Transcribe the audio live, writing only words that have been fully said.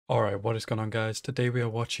Alright, what is going on, guys? Today we are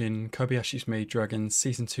watching Kobayashi's Maid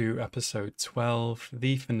Season 2, Episode 12,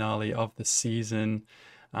 the finale of the season.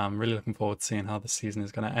 I'm really looking forward to seeing how the season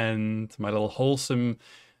is going to end. My little wholesome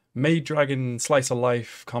Maid Dragon slice of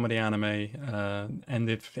life comedy anime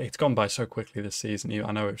ended. It's gone by so quickly this season.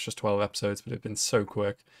 I know it was just 12 episodes, but it's been so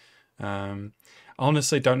quick. I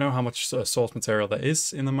honestly don't know how much source material there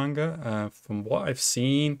is in the manga. From what I've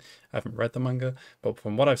seen, I haven't read the manga, but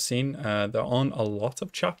from what I've seen, there aren't a lot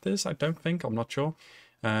of chapters, I don't think. I'm not sure.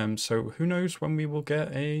 So who knows when we will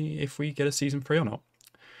get if we get a season 3 or not.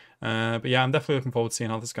 But yeah, I'm definitely looking forward to seeing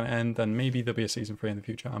how this is going to end, and maybe there'll be a season 3 in the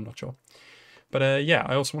future. I'm not sure. But yeah,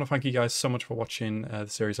 I also want to thank you guys so much for watching the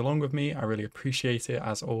series along with me. I really appreciate it,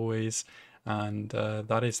 as always. And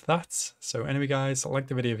that is that. So anyway, guys, like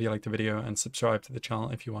the video if you liked the video, and subscribe to the channel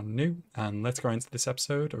if you are new. And let's go into this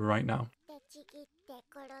episode right now.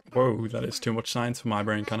 Whoa, that is too much science for my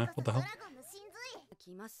brain, kinda. What the hell?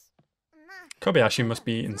 Kobayashi must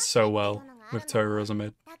be eating so well with Toru as a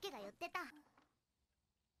mid.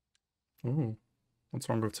 Ooh, what's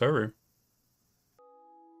wrong with Toru?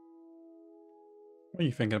 What are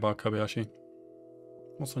you thinking about, Kobayashi?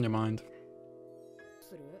 What's on your mind?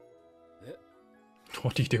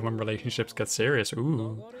 What do you do when relationships get serious?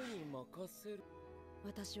 Ooh.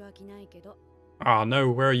 Ah, no,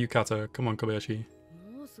 where are you, Kata? Come on, Kobayashi.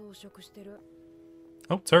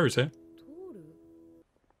 Oh, Toru's here.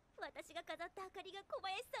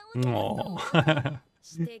 Aww.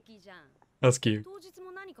 That's cute.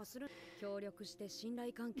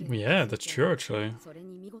 Yeah, that's true, actually.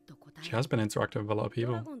 She has been interactive with a lot of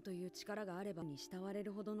people.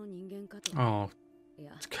 Oh,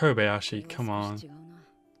 it's Kobayashi, come on.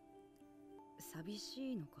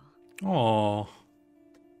 Oh,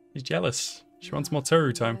 he's jealous. She wants more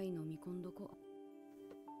Toru time.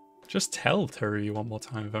 Just tell Toru you want more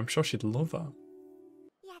time with her. I'm sure she'd love that.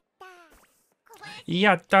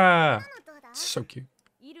 Yatta! So cute.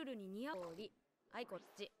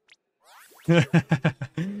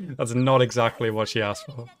 That's not exactly what she asked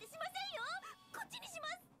for.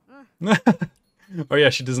 Oh yeah,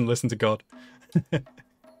 she doesn't listen to God.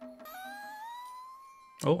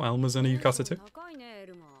 Oh, Alma's in a yukata too.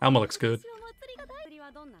 Alma looks good.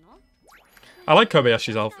 I like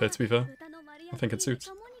Kobayashi's outfit, to be fair. I think it suits.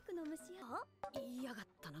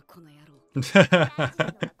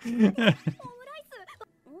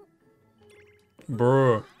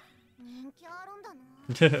 Bro.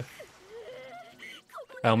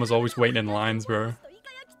 Alma's always waiting in lines, bro.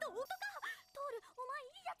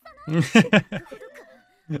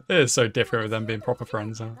 It is so different with them being proper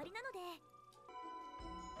friends, huh?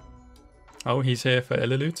 Oh, he's here for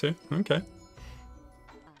Ililu too. Okay.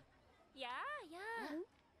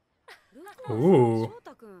 Ooh.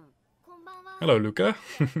 Hello, Luca.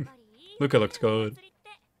 Luca looks good.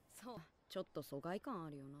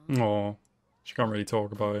 Oh, she can't really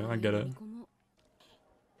talk about it. I get it.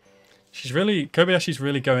 Kobayashi's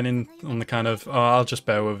really going in on the kind of, oh, I'll just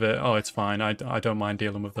bear with it. Oh, it's fine. I don't mind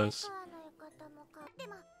dealing with this.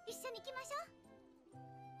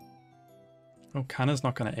 Oh, Kana's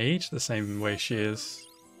not going to age the same way she is.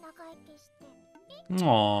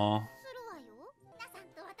 Aww.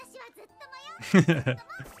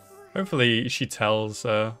 Hopefully she tells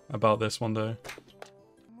about this one day.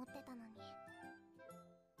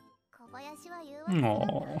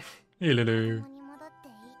 Aww. Ililu.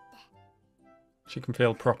 She can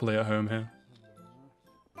feel properly at home here.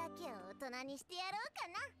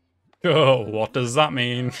 Oh, what does that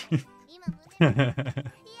mean? Oh,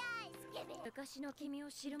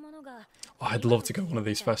 I'd love to go to one of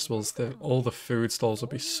these festivals. All the food stalls would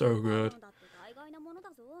be so good.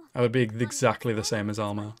 I would be exactly the same as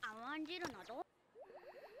Alma.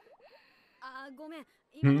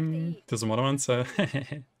 Doesn't want to answer.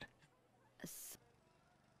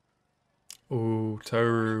 Ooh,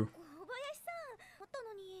 Toru.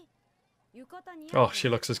 Oh, she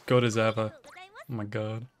looks as good as ever. Oh my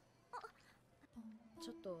god.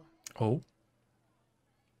 Oh.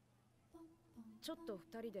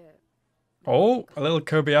 Oh, a little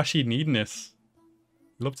Kobayashi neediness.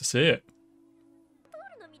 Love to see it.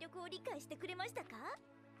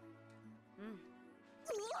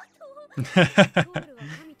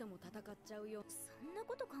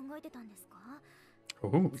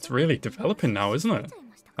 Oh, it's really developing now, isn't it?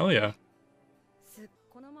 Hell yeah.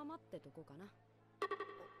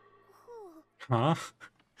 Huh?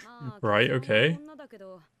 Right, okay.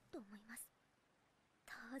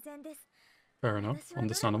 Fair enough,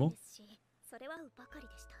 understandable.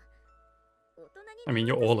 I mean,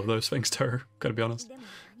 you're all of those things, Toru, gotta be honest.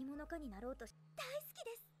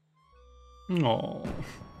 Aww.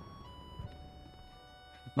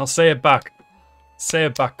 Now say it back. Say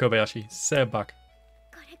it back, Kobayashi. Say it back.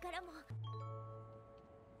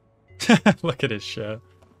 Look at his shirt.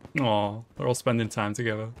 Aw, they're all spending time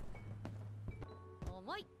together.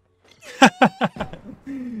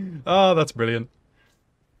 Oh, that's brilliant.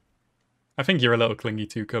 I think you're a little clingy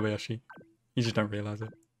too, Kobayashi. You just don't realize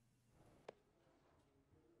it.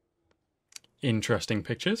 Interesting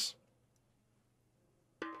pictures.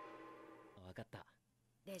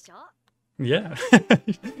 Yeah.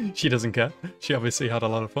 She doesn't care. She obviously had a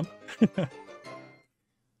lot of fun.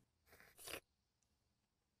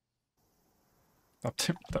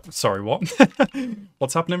 Sorry, what?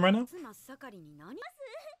 What's happening right now?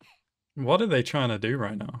 What are they trying to do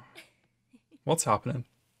right now? What's happening?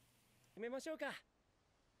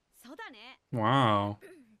 Wow.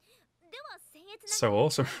 So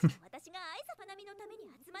awesome.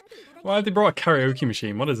 Why have they brought a karaoke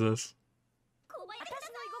machine? What is this?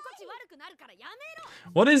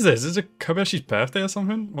 What is this? Is it Kobayashi's birthday or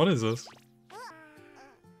something? What is this?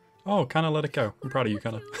 Oh, kinda let it go. I'm proud of you,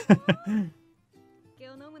 kinda.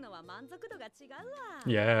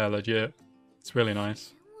 Yeah, legit. It's really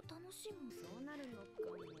nice.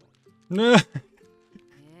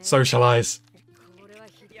 Socialize.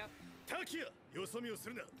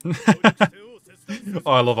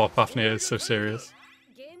 Oh, I love our Fafnir, it's so serious.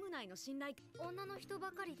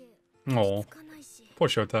 Oh, poor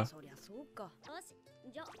Shota.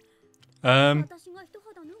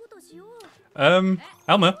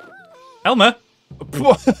 Elma? Elma?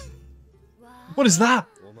 What is that?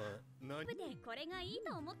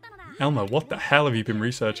 Elma, what the hell have you been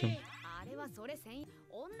researching?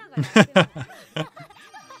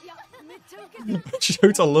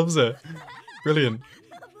 Shota loves it. Brilliant.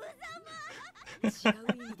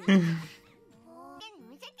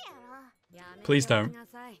 Please don't.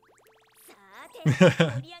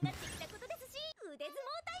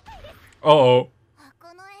 Uh-oh.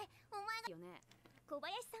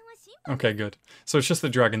 Okay, good. So it's just the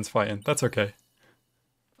dragons fighting. That's okay.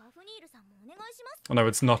 Oh no,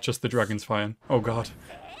 it's not just the dragons fighting. Oh god.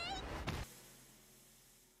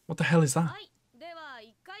 What the hell is that?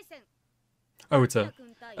 Oh, it's a...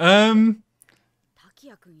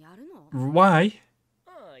 Why?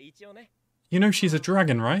 You know she's a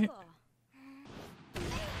dragon, right?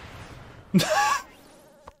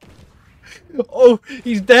 Oh,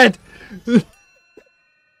 he's dead!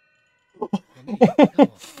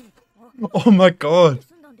 Oh my god!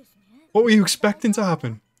 What were you expecting to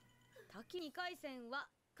happen?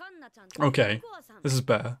 Okay, this is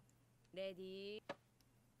better.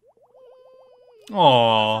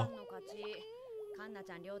 Aww.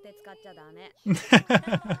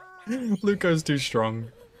 Luco's too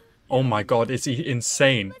strong. Oh my god, is he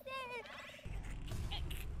insane?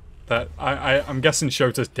 That I'm guessing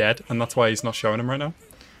Shota's dead, and that's why he's not showing him right now.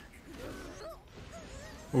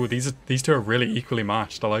 Ooh, these two are really equally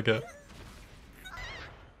matched. I like it.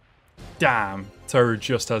 Damn, Toru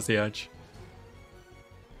just has the edge.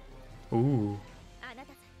 Ooh.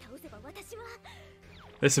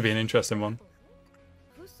 This would be an interesting one.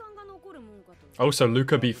 Oh, so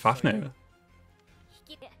Luca beat Fafnir.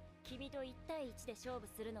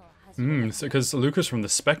 Because Luca's from the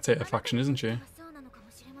Spectator faction, isn't she?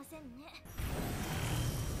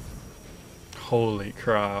 Holy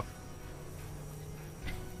crap.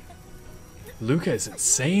 Luca is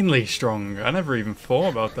insanely strong. I never even thought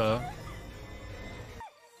about that.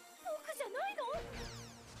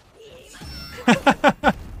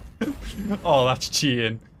 Oh, that's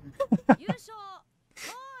cheating.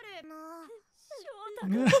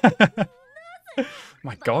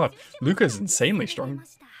 My god, Luca's insanely strong.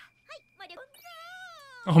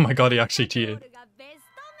 Oh my god, he actually cheated.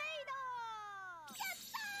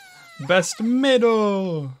 Best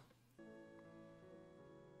middle!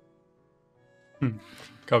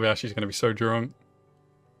 Kobayashi's gonna be so drunk.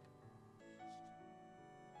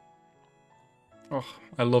 Oh,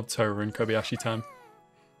 I love Toru and Kobayashi time.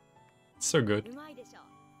 It's so good.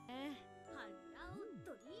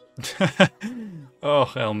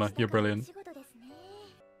 Oh, Elma, you're brilliant.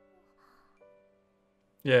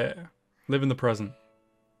 Yeah, live in the present.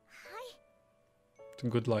 It's a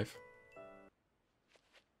good life.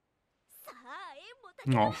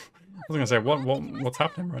 Oh, I was gonna say, what's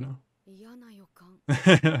happening right now?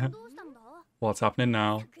 What's happening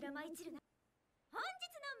now?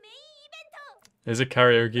 Is it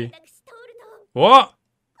karaoke? What?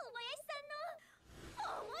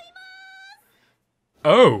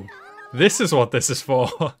 Oh, this is what this is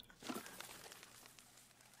for.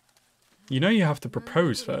 You know you have to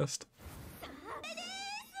propose first.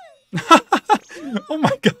 Oh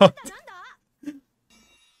my god.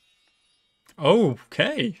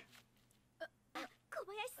 Okay.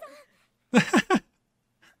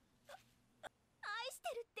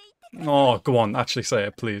 Oh, go on, actually say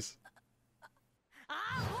it, please.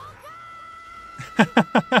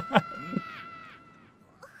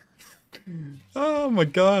 Oh my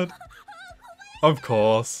god. Of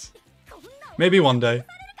course. Maybe one day.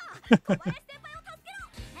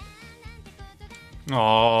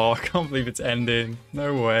 Oh, I can't believe it's ending.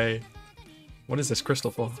 No way. What is this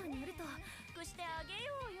crystal for?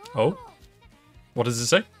 Oh? What does it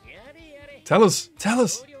say? Tell us! Tell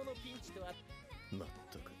us!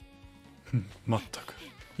 Mattaku.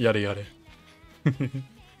 Yada yada.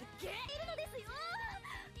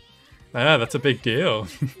 Yeah, that's a big deal.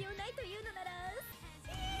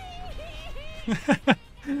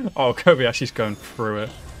 Oh, Kobayashi's going through it.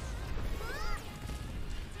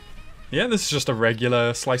 Yeah, this is just a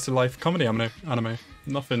regular slice of life comedy anime.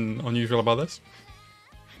 Nothing unusual about this.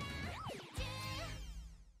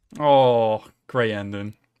 Oh, great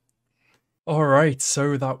ending. Alright,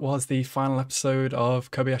 so that was the final episode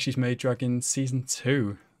of Kobayashi's Maid Dragon Season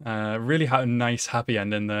 2. Really had a nice happy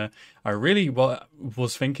ending there. I really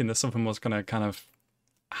was thinking that something was going to kind of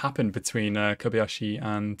happen between Kobayashi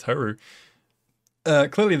and Toru.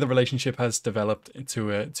 Clearly the relationship has developed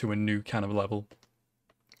to a new kind of level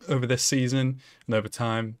over this season and over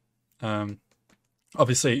time.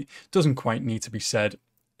 Obviously, it doesn't quite need to be said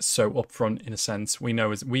so upfront in a sense. We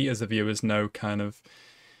as the viewers know kind of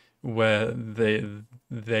where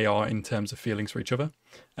they are in terms of feelings for each other.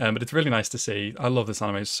 But it's really nice to see. I love this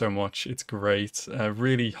anime so much. It's great.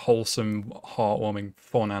 Really wholesome, heartwarming,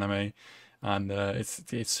 fun anime. And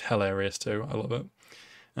it's hilarious too. I love it.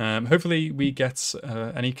 Hopefully we get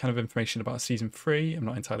any kind of information about Season 3. I'm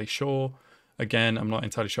not entirely sure. Again, I'm not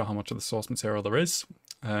entirely sure how much of the source material there is.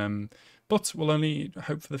 But we'll only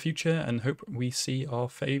hope for the future and hope we see our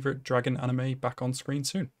favourite dragon anime back on screen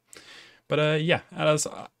soon. But yeah,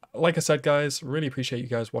 like I said, guys, really appreciate you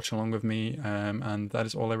guys watching along with me. And that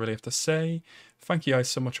is all I really have to say. Thank you guys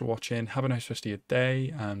so much for watching. Have a nice rest of your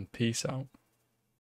day and peace out.